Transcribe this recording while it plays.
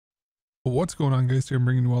What's going on, guys? Today I'm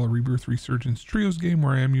bringing you all a Rebirth Resurgence Trios game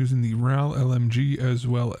where I am using the RAAL LMG as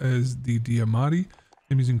well as the Diamatti.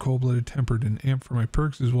 I'm using cold-blooded, tempered, and amp for my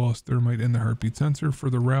perks, as well as thermite and the heartbeat sensor. For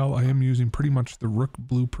the RAAL, I am using pretty much the Rook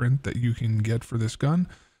blueprint that you can get for this gun.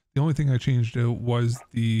 The only thing I changed out was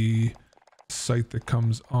the sight that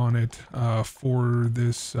comes on it for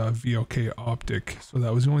this VLK optic. So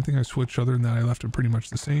that was the only thing I switched. Other than that, I left it pretty much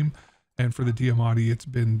the same. And for the Diamatti, it's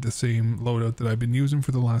been the same loadout that I've been using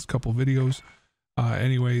for the last couple videos.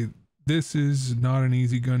 Anyway, this is not an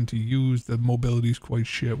easy gun to use. The mobility is quite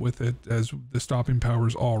shit with it, as the stopping power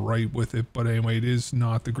is all right with it. But anyway, it is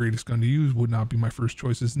not the greatest gun to use. Would not be my first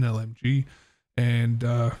choice as an LMG. And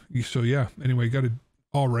so yeah, anyway, got an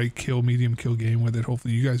all right medium kill game with it.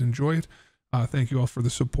 Hopefully you guys enjoy it. Thank you all for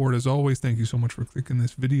the support as always. Thank you so much for clicking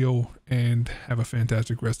this video, and have a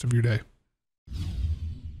fantastic rest of your day.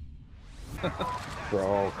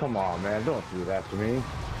 Bro, come on, man. Don't do that to me.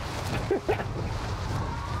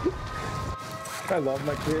 I love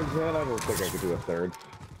my kids, man. I don't think I could do a third.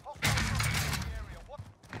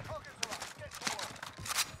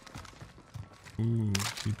 Ooh,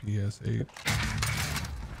 PPSH.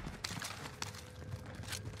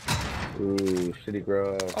 Ooh, shitty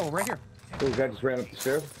grub. Oh, right here. Ooh, the guy just ran up the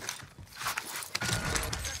stairs.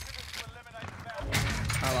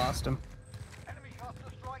 I lost him.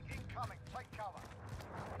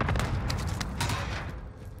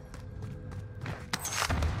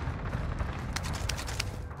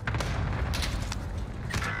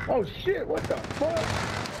 Oh shit, what the fuck?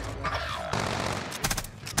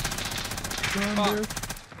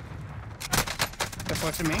 They're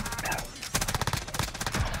pushing me.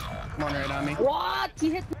 One right on me. What? He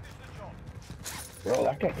hit me. Bro,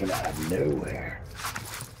 that guy came out of nowhere.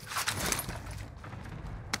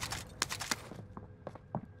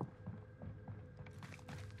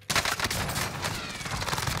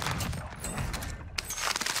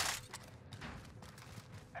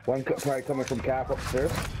 One probably coming from cap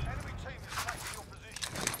upstairs.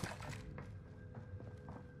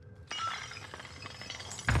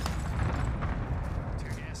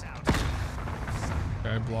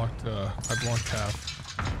 I blocked half.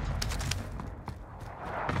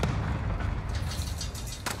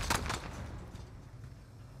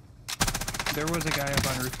 There was a guy up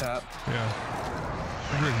on rooftop. Yeah.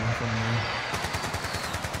 Right in front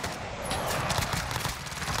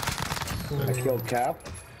of me. I killed cap.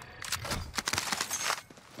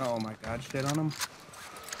 Oh my god, shit on him.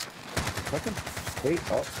 Second. Wait,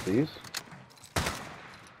 oh, please.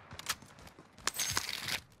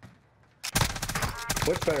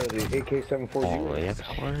 What's better, the AK-740? Holy, of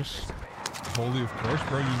course. Holy, of course,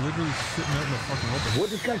 bro. You're literally sitting out in the fucking open. What,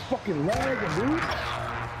 this guy's fucking lagging, dude?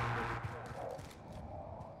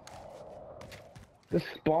 This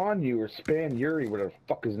Spawn you or Span Yuri, whatever the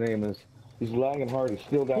fuck his name is. He's lagging hard. He's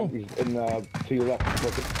still down. He's in to your left.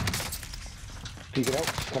 Look it. Peek it out.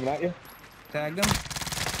 Coming at you. Tagged him.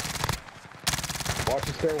 Watch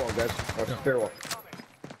the stairwell, guys. Watch the stairwell.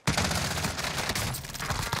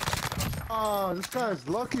 Oh, this guy's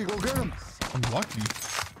lucky. Go get him. I'm lucky.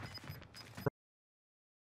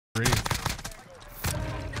 Great.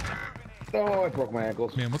 Oh, I broke my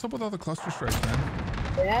ankles. Man, what's up with all the cluster strikes, man?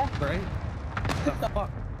 Yeah. Right? What the fuck?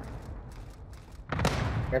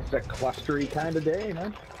 That's a clustery kind of day,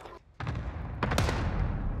 man.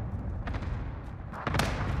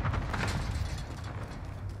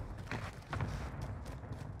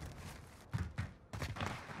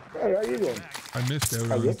 Hey, how you doing? I missed out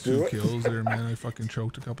on 2 kills there, man. I fucking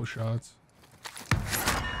choked a couple shots. I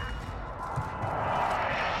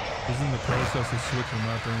was in the process of switching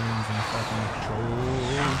weapons and fucking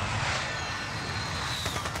choked.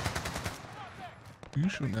 Who you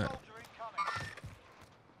shooting at?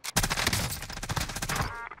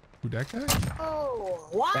 Who, that guy? Oh,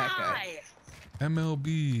 why? That guy.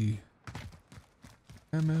 MLB.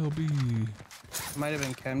 MLB. Might have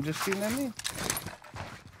been Kem just shooting at me.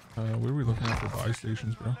 Where are we looking at for buy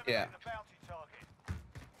stations, bro? Yeah.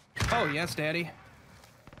 Oh, yes, daddy.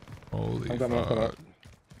 Holy I'm fuck.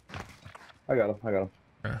 I got him.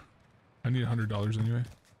 Yeah. I need $100 anyway.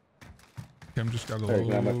 Kim just got a Hey,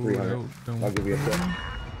 little. I'm at 300. I'll give you a tip.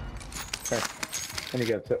 Hey, and you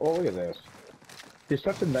get a tip. Oh, look at this. You're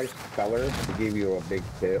such a nice feller. He gave you a big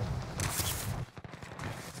tip.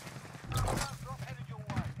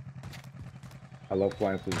 I love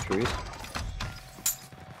flying through the trees.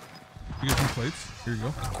 You get 2 plates. Here you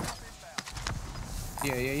go.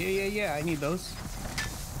 Yeah. I need those.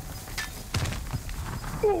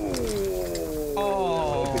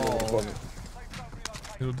 Oh!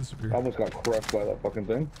 It'll disappear. I almost got crushed by that fucking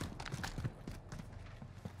thing.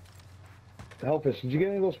 Hellfish, did you get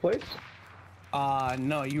any of those plates?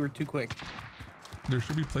 No, you were too quick. There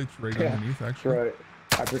should be plates right Yeah, underneath, actually. Right.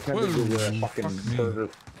 I pretended they were a Whoa, fucking fuck me. burger.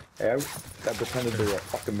 Yeah, I pretended they were a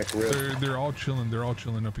fucking McRib. They're all chilling. They're all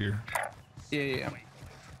chilling up here. Yeah.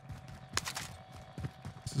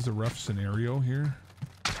 This is a rough scenario here.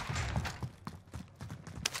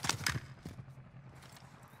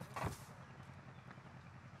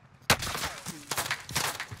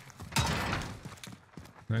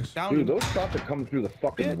 Nice. Down. Dude, those shots are coming through the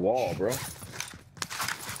fucking Bitch. wall, bro.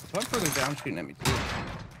 One further down shooting at me too.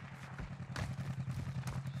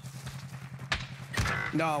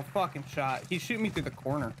 No, fucking shot. He's shooting me through the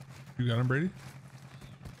corner. You got him, Brady?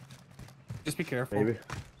 Just be careful. Maybe.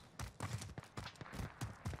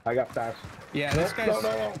 I got fast. Yeah, this guy's.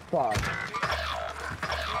 No. Fuck.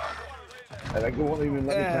 I think they won't even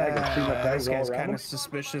let me tag and see my tags This all guy's around kind him. of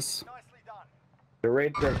suspicious. They're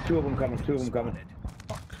right there. Two of them coming.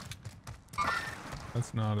 Fuck.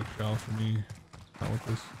 That's not a shell for me. Not with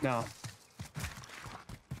this. No.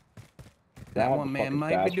 That Now one the man fucking might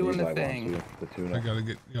be fast doing the revive on thing. you, the I tuna. gotta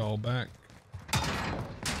get y'all back.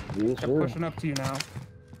 Yes, I'm sir. pushing up to you now.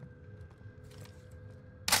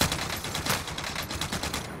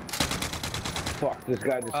 Fuck, this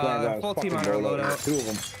guy just landed on his full team fucking on our loadout. loadout. Two of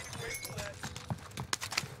them.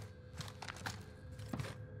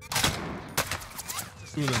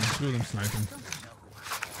 Two of them sniping.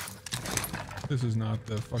 This is not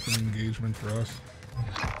the fucking engagement for us.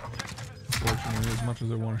 Unfortunately, as much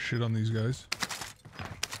as I want to shit on these guys.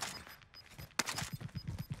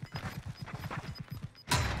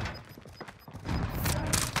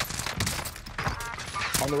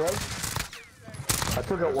 On the road? I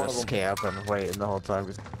took out one of Just them. camping, waiting the whole time.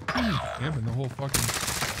 Camping the whole fucking.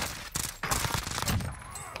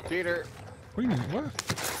 Cheater. What do you mean? What?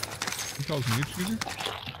 He calls me a cheater?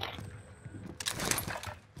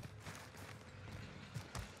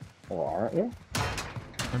 Oh, aren't you?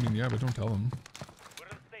 I mean, yeah, but don't tell him.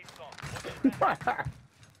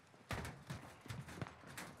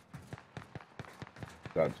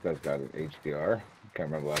 God, this guy's got an HDR. Can't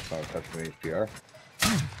remember last time I touched an HDR.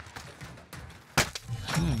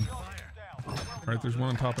 Alright, there's one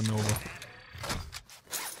on top of Nova.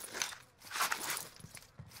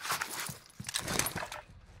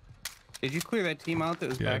 Did you clear that team out that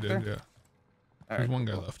was Yeah, I back did, there? yeah. All There's right, one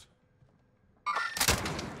guy cool. left.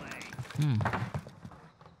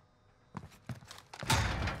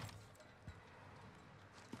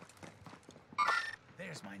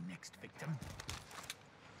 There's my next victim.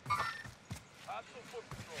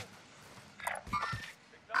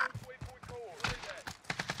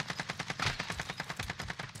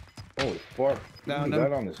 Holy fuck. Down Look at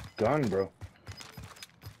him. that on this gun, bro.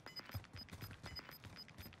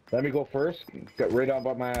 Let me go first. Got right on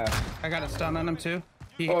by my ass. I got a stun on him too.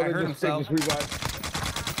 I they heard just himself. revive.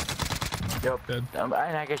 Yep. Dead. And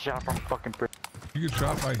I get shot from fucking. You get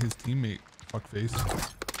shot by his teammate. Fuckface.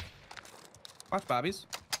 Watch Bobby's.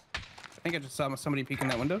 I think I just saw somebody peeking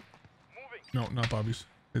that window. No, not Bobby's.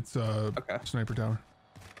 It's Okay. Sniper Tower.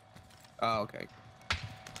 Oh, okay.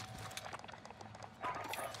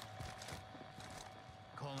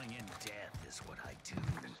 Calling in death is what I do.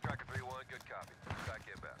 Striker 3-1, good copy. Strike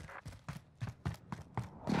inbound.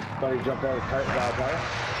 Thought he jumped out of the tire.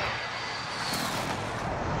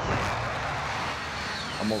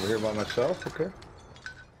 I'm over here by myself, okay.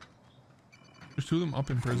 There's two of them up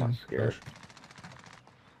in prison. not scared. Gosh.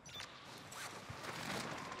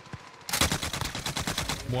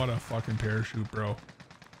 What a fucking parachute, bro.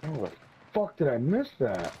 Oh, the fuck did I miss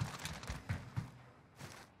that?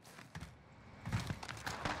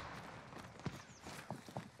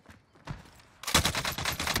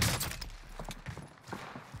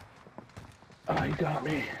 Oh, you got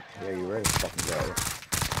me. Yeah, you're right. Fucking got it.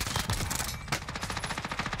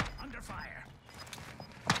 Under fire.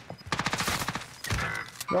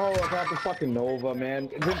 No, I got the fucking Nova, man.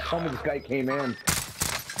 It didn't tell me this guy came in.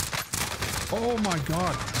 Oh my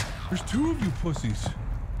god. There's two of you pussies.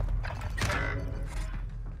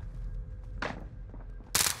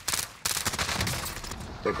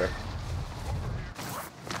 Right there.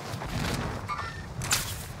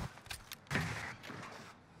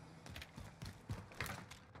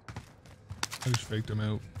 I just faked him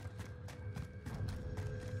out.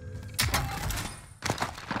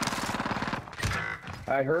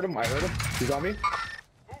 I heard him. He's on me.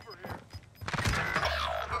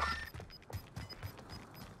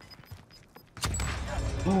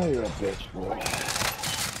 Oh, you're a bitch, boy.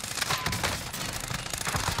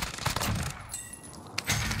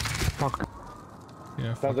 Fuck.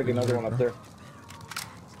 Yeah, fuck Sounds like you, another bro. one up there.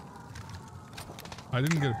 I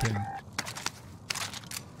didn't get a ping.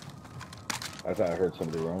 I thought I heard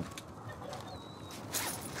somebody wrong.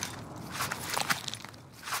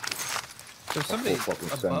 There's somebody fucking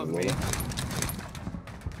above send me. me.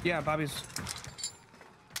 Yeah, Bobby's.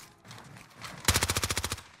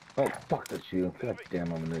 Oh, fuck, that's you. God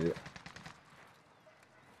damn, I'm an idiot.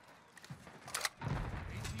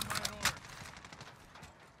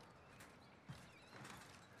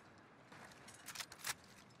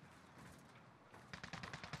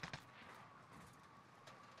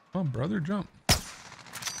 Oh, brother, jump.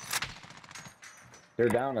 They're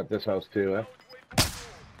down at this house too, eh?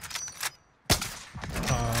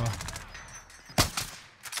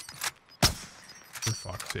 For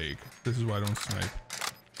fuck's sake. This is why I don't snipe.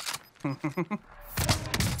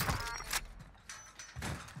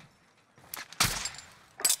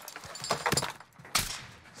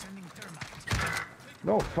 Sending thermite.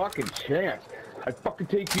 No fucking chance. I fucking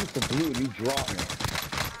take you for blue and you drop me.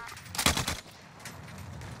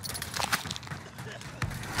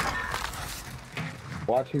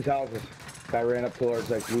 Watch these houses. Guy ran up towards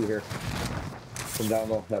like blue here. From down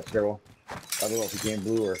low, that stairwell. I don't know if he came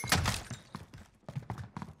blue or...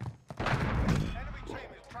 Enemy team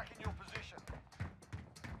is tracking your position.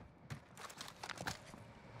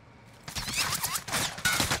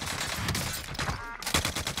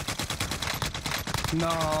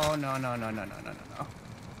 No, no, no, no, no, no, no, no.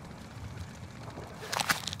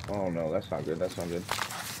 Oh no, that's not good, that's not good.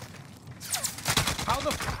 How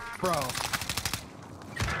the bro?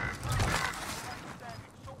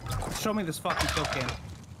 Show me this fucking kill cam.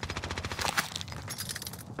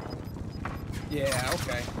 Yeah,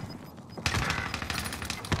 okay.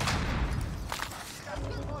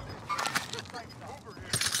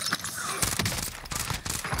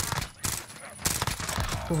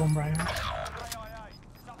 Go on, Brian.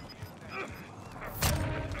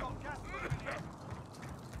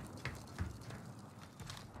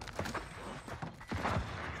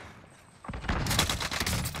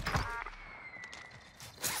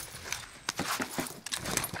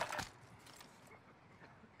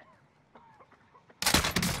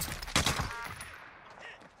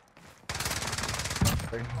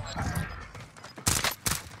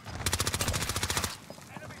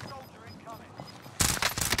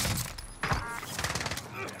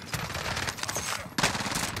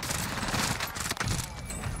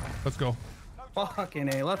 Let's go.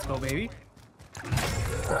 Fucking A, let's go, baby.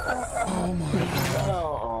 Oh my god.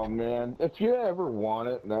 Oh man, if you ever want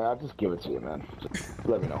it, nah, just give it to you, man. Just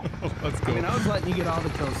let me know. Let's I go. mean, I was letting you get all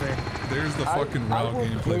the kills there. There's the fucking I RAAL will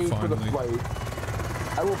gameplay pay for the finally.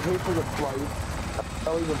 flight. I will pay for the flight.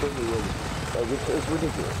 I'll even bring you with me. Like, it's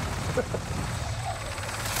ridiculous.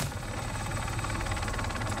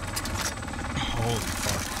 Holy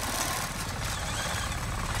fuck.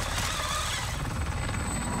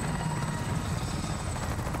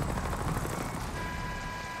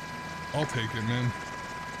 I'll take it, man.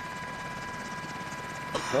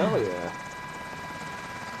 Hell yeah.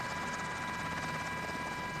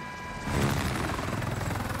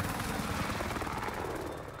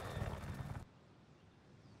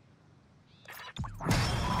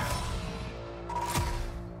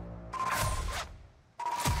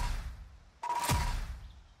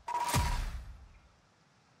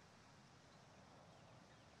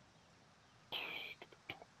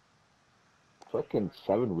 Fucking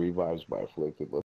 7 revives by Affliktid.